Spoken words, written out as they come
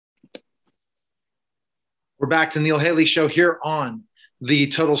We're back to the Neil Haley Show here on the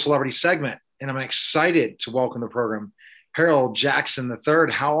Total Celebrity segment, and I'm excited to welcome the program Harold Jackson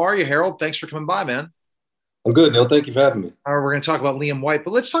III. How are you, Harold? Thanks for coming by, man. I'm good, Neil. Thank you for having me. We're going to talk about Liam White, but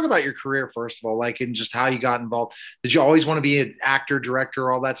let's talk about your career first of all, like and just how you got involved. Did you always want to be an actor,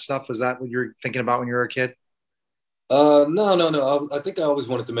 director, all that stuff? Was that what you were thinking about when you were a kid? No. I think I always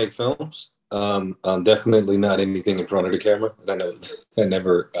wanted to make films. Definitely not anything in front of the camera. I know that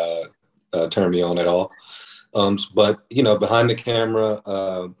never turned me on at all. But behind the camera,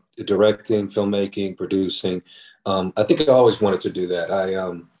 directing, filmmaking, producing. I think I always wanted to do that.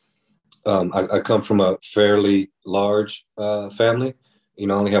 I come from a fairly large family. I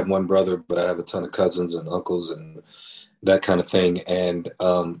only have one brother, but I have a ton of cousins and uncles and that kind of thing. And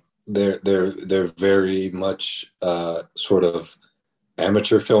they're very much sort of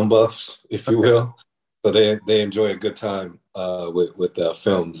amateur film buffs, if you will. So they enjoy a good time with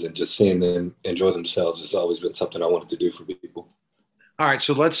films, and just seeing them enjoy themselves has always been something I wanted to do for people. All right,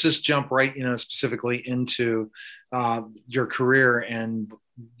 so let's just jump right, specifically into your career and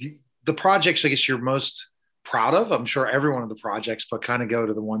the projects I guess you're most proud of. I'm sure every one of the projects, but kind of go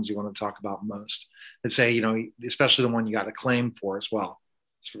to the ones you want to talk about most. Let's say, especially the one you got acclaim for as well,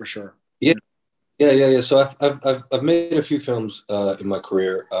 for sure. Yeah, yeah. So I've made a few films in my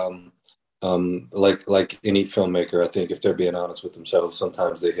career. Like any filmmaker, I think if they're being honest with themselves,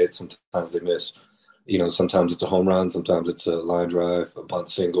 sometimes they hit, sometimes they miss. Sometimes it's a home run, sometimes it's a line drive, a bunt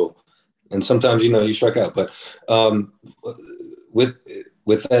single, and sometimes you strike out. But with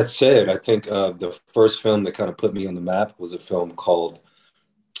with that said, I think the first film that kind of put me on the map was a film called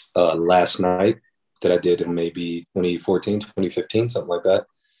Last Night that I did in maybe 2014, 2015, something like that.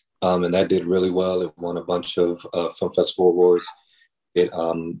 And that did really well. It won a bunch of film festival awards. It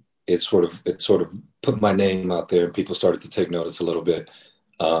sort of put my name out there, and people started to take notice a little bit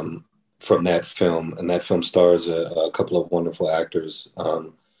from that film. And that film stars a couple of wonderful actors,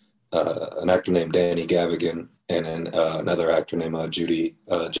 an actor named Danny Gavigan and another actor named Judy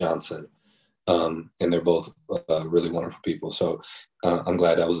Johnson. And they're both really wonderful people. So I'm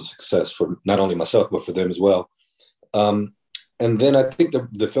glad that was a success for not only myself, but for them as well. And then I think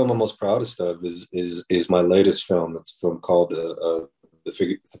the film I'm most proudest of is my latest film. It's a film called The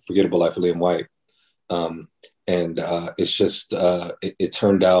Forgettable Life of Liam White. And it's just, it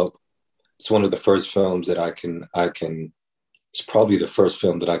turned out, it's one of the first films that it's probably the first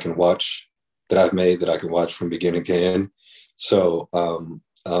film that I can watch, that I've made, that I can watch from beginning to end. So I'm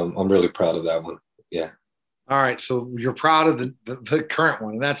really proud of that one. Yeah. All right, so you're proud of the current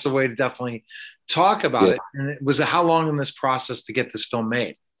one, and that's the way to definitely talk about Yeah. it. And it was how long in this process to get this film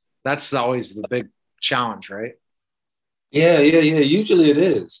made? That's always the big challenge, right? Yeah. Usually it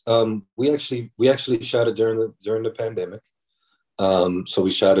is. We actually shot it during the pandemic. So we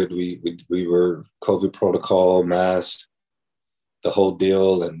shot it. We were COVID protocol, mask, the whole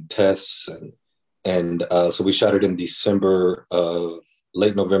deal, and tests, and so we shot it in December of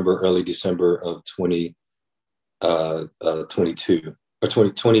late November, early December of 2022 or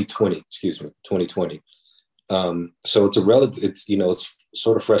 2020, excuse me, 2020. So it's it's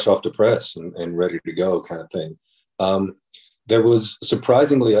sort of fresh off the press and ready to go kind of thing. There was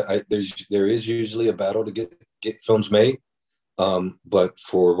surprisingly, there is usually a battle to get films made. But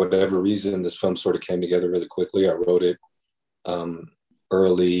for whatever reason, this film sort of came together really quickly. I wrote it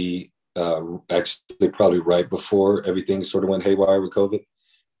early, actually probably right before everything sort of went haywire with COVID.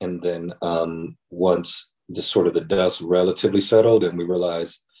 And then once just sort of the dust relatively settled and we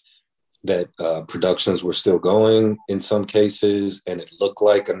realized that productions were still going in some cases, and it looked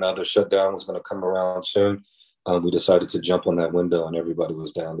like another shutdown was going to come around soon, we decided to jump on that window, and everybody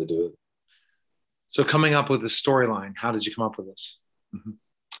was down to do it. So coming up with the storyline, how did you come up with this?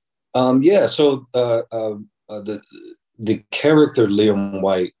 Mm-hmm. Yeah, so the character Liam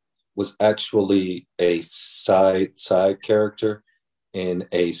White was actually a side character in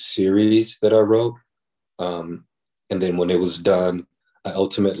a series that I wrote, and then when it was done, I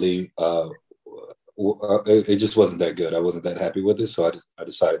ultimately it just wasn't that good. I wasn't that happy with it, so I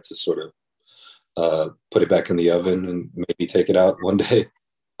decided to sort of put it back in the oven and maybe take it out one day.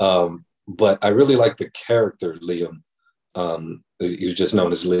 But I really like the character Liam. He was just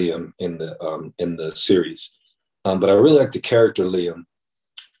known as Liam in the series. But I really like the character Liam.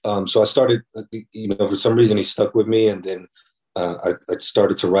 So I started, for some reason he stuck with me, and then I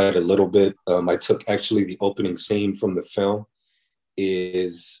started to write a little bit. I took actually the opening scene from the film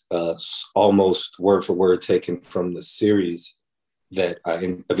is almost word for word taken from the series that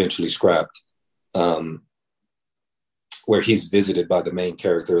I eventually scrapped. Where he's visited by the main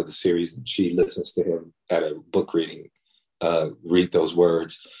character of the series, and she listens to him at a book reading, read those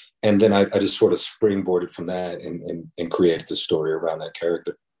words. And then I just sort of springboarded from that and created the story around that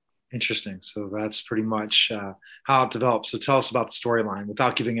character. Interesting. So that's pretty much how it develops. So tell us about the storyline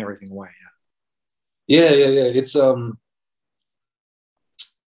without giving everything away. Yeah. It's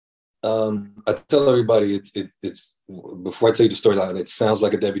I tell everybody it's before I tell you the storyline, it sounds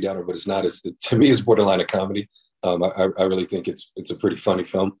like a Debbie Downer, but it's not. To me, it's borderline a comedy. I really think it's a pretty funny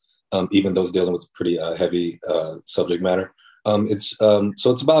film, even though it's dealing with pretty heavy subject matter. So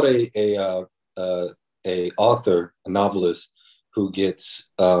it's about a author, a novelist who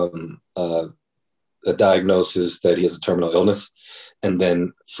gets a diagnosis that he has a terminal illness, and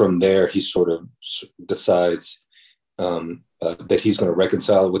then from there he sort of decides that he's going to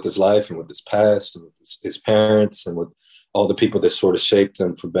reconcile with his life and with his past and with his parents and with all the people that sort of shaped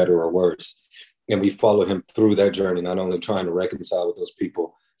him for better or worse. And we follow him through that journey, not only trying to reconcile with those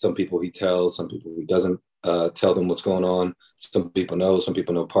people. Some people he tells, some people he doesn't tell them what's going on. Some people know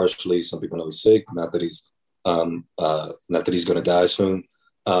partially. Some people know he's sick. Not that he's going to die soon.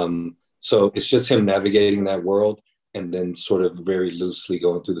 So it's just him navigating that world and then sort of very loosely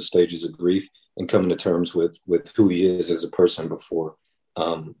going through the stages of grief and coming to terms with who he is as a person before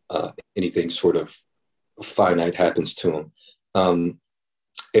anything sort of finite happens to him.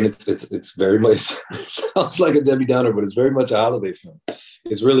 And it's very much, it sounds like a Debbie Downer, but it's very much a holiday film.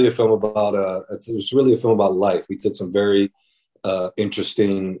 It's really a film about it's really a film about life. We took some very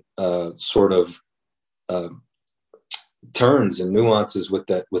interesting sort of turns and nuances with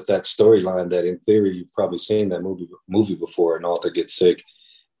that storyline that in theory you've probably seen that movie before. An author gets sick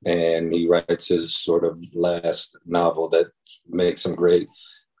and he writes his sort of last novel that makes him great.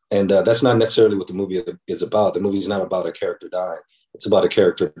 And that's not necessarily what the movie is about. The movie is not about a character dying. It's about a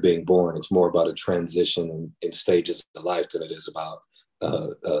character being born. It's more about a transition in stages of life than it is about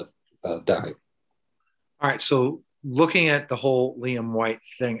dying. All right. So looking at the whole Liam White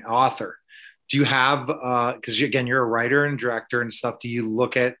thing, author, do you have, because again, you're a writer and director and stuff. Did you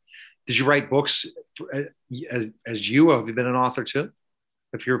write books as you? Have you been an author too?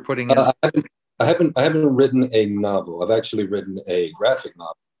 If you're putting in... I haven't written a novel. I've actually written a graphic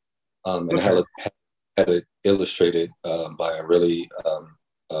novel. And okay. had it illustrated by a really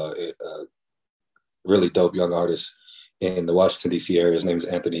dope young artist in the Washington, D.C. area. His name is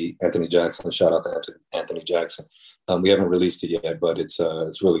Anthony Jackson. Shout out to Anthony Jackson. We haven't released it yet, but it's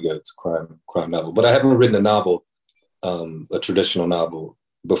really good. It's a crime novel. But I haven't written a novel, a traditional novel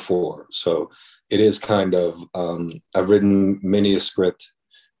before. So it is kind of, I've written many a script,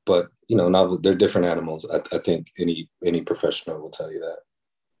 but novel, they're different animals. I think any professional will tell you that.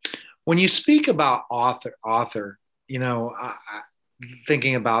 When you speak about author,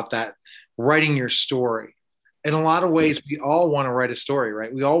 thinking about that, writing your story, in a lot of ways, we all want to write a story,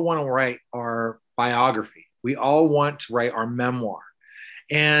 right? We all want to write our biography. We all want to write our memoir.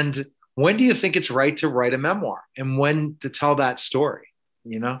 And when do you think it's right to write a memoir and when to tell that story,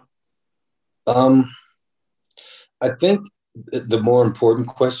 I think the more important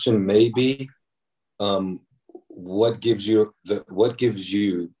question may be, what gives you,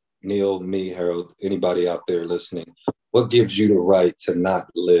 Neil, me, Harold, anybody out there listening, what gives you the right to not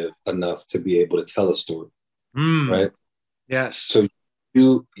live enough to be able to tell a story? Right? Yes. So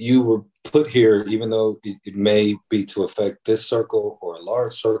you were put here, even though it may be to affect this circle or a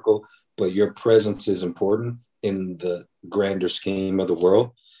large circle, but your presence is important in the grander scheme of the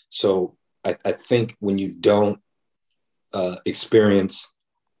world. So I think when you don't experience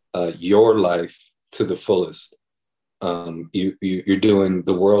your life to the fullest, you're doing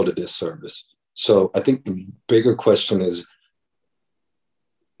the world a disservice. So I think the bigger question is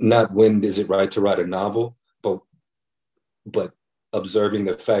not when is it right to write a novel, but observing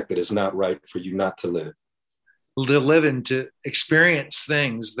the fact that it's not right for you not to live. To live and to experience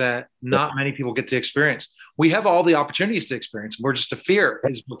things that not many people get to experience. We have all the opportunities to experience. We're just a fear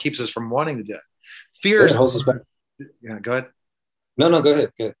is what keeps us from wanting to do it. Fear holds us back. Yeah, go ahead. No, go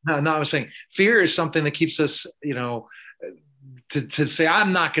ahead. Go ahead. No, I was saying fear is something that keeps us, to say,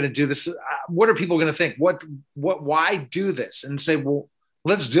 I'm not going to do this. What are people going to think? Why do this? And say, well,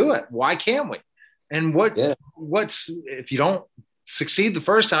 let's do it. Why can't we? And what's, if you don't succeed the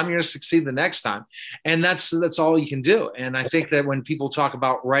first time, you're going to succeed the next time. And that's all you can do. And I think that when people talk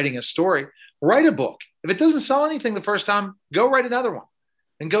about writing a story, write a book. If it doesn't sell anything the first time, go write another one.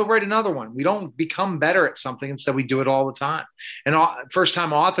 And go write another one. We don't become better at something. Instead, we do it all the time. And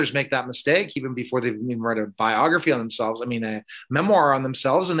first-time authors make that mistake even before they've even read a biography on themselves. A memoir on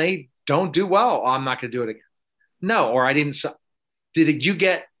themselves, and they don't do well. Oh, I'm not going to do it again. No, or I didn't. Did you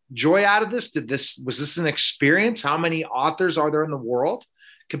get joy out of this? Was this an experience? How many authors are there in the world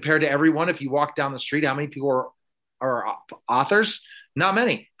compared to everyone? If you walk down the street, how many people are authors? Not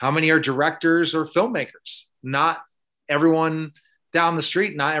many. How many are directors or filmmakers? Not everyone down the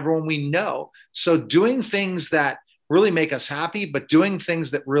street, not everyone we know. So doing things that really make us happy, but doing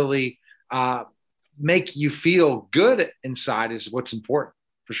things that really make you feel good inside is what's important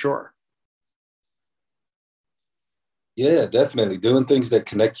for sure. Yeah, definitely. Doing things that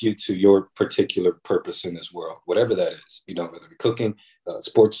connect you to your particular purpose in this world, whatever that is, whether it be cooking,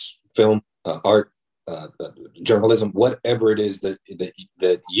 sports, film, art, journalism, whatever it is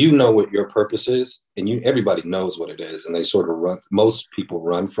that you know what your purpose is, and everybody knows what it is, and they sort of run. Most people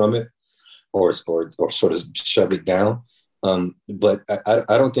run from it, or sort of shove it down. But I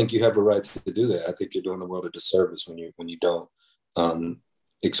don't think you have a right to do that. I think you're doing the world a disservice when you don't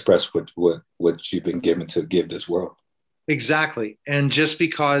express what you've been given to give this world. Exactly. And just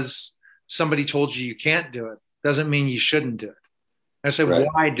because somebody told you you can't do it doesn't mean you shouldn't do it. I said, Right.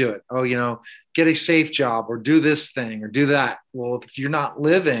 why do it? Oh, get a safe job or do this thing or do that. Well, if you're not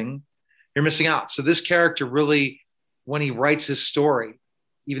living, you're missing out. So this character really, when he writes his story,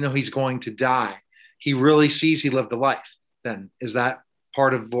 even though he's going to die, he really sees he lived a life. Then is that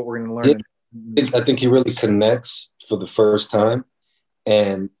part of what we're going to learn? Yeah, I think he really connects for the first time.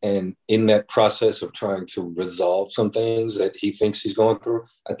 And in that process of trying to resolve some things that he thinks he's going through,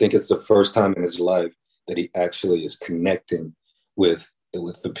 I think it's the first time in his life that he actually is connecting with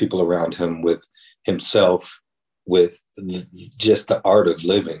the people around him, with himself, with just the art of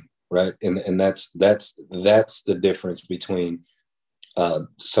living, right? And that's the difference between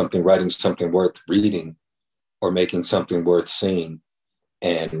writing something worth reading or making something worth seeing,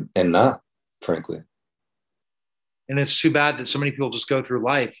 and not, frankly. And it's too bad that so many people just go through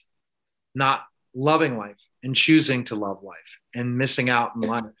life not loving life and choosing to love life and missing out in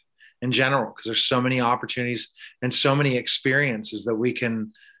life in general, because there's so many opportunities and so many experiences that we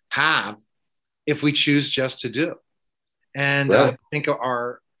can have if we choose just to do. And Right. I think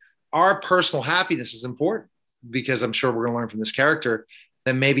our personal happiness is important, because I'm sure we're going to learn from this character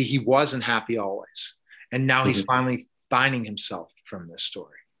that maybe he wasn't happy always. And now he's finally finding himself from this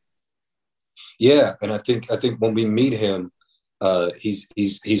story. Yeah, and I think when we meet him, he's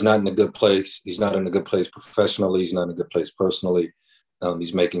not in a good place. He's not in a good place professionally. He's not in a good place personally.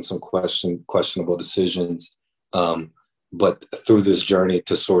 He's making some questionable decisions. But through this journey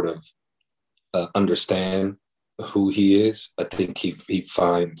to sort of understand who he is, I think he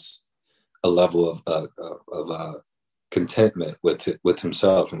finds a level of contentment with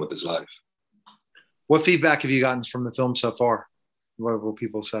himself and with his life. What feedback have you gotten from the film so far? What will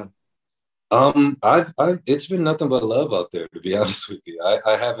people say? It's been nothing but love out there, to be honest with you.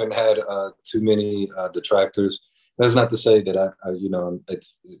 I haven't had too many detractors. That's not to say that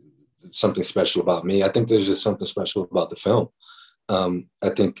it's something special about me. I think there's just something special about the film. I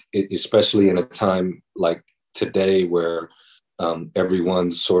think especially in a time like today where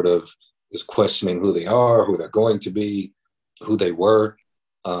everyone sort of is questioning who they are, who they're going to be, who they were,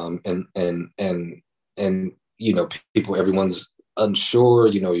 and people, everyone's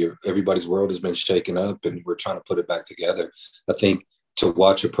unsure. Everybody's world has been shaken up, and we're trying to put it back together. I think to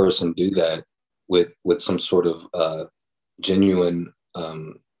watch a person do that with some sort of genuine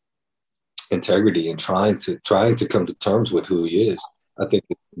integrity and trying to come to terms with who he is, I think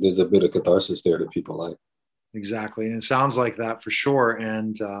there's a bit of catharsis there that people like. Exactly. And it sounds like that for sure.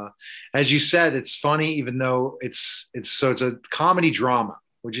 And as you said, it's funny, even though it's a comedy drama.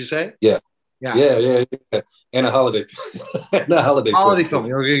 Would you say? Yeah. Yeah. Yeah. And a holiday, and a holiday film.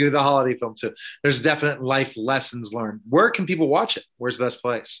 You're going to do the holiday film too. There's definite life lessons learned. Where can people watch it? Where's the best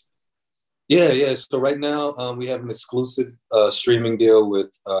place? Yeah. So right now we have an exclusive streaming deal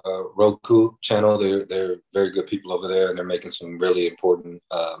with Roku channel. They're very good people over there, and they're making some really important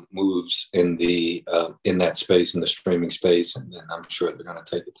moves in that space, in the streaming space, and I'm sure they're going to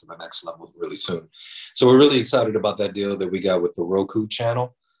take it to the next level really soon. So we're really excited about that deal that we got with the Roku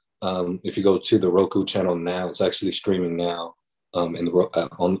channel. If you go to the Roku channel now, it's actually streaming now on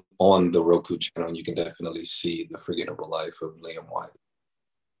the Roku channel, and you can definitely see The Forgettable Life of Liam White.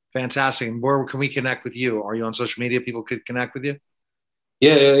 Fantastic. And where can we connect with you? Are you on social media? People could connect with you?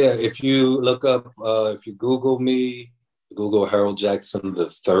 Yeah. If you look up, if you Google Harold Jackson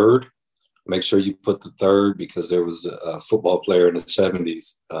III, make sure you put the third, because there was a football player in the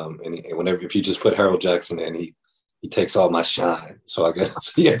 70s. If you just put Harold Jackson in, he takes all my shine. So I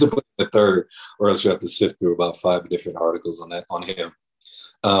guess you have to put the third, or else you have to sift through about 5 different articles on him.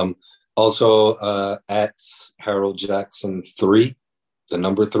 Also at Harold Jackson 3, the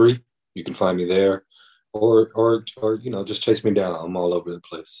number 3, you can find me there, or just chase me down. I'm all over the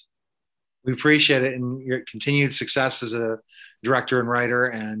place. We appreciate it, and your continued success as a director and writer,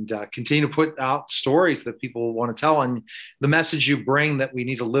 and continue to put out stories that people want to tell. And the message you bring that we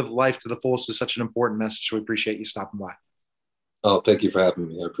need to live life to the fullest is such an important message. So we appreciate you stopping by. Oh, thank you for having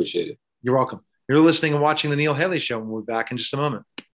me. I appreciate it. You're welcome. You're listening and watching The Neil Haley Show, and we'll be back in just a moment.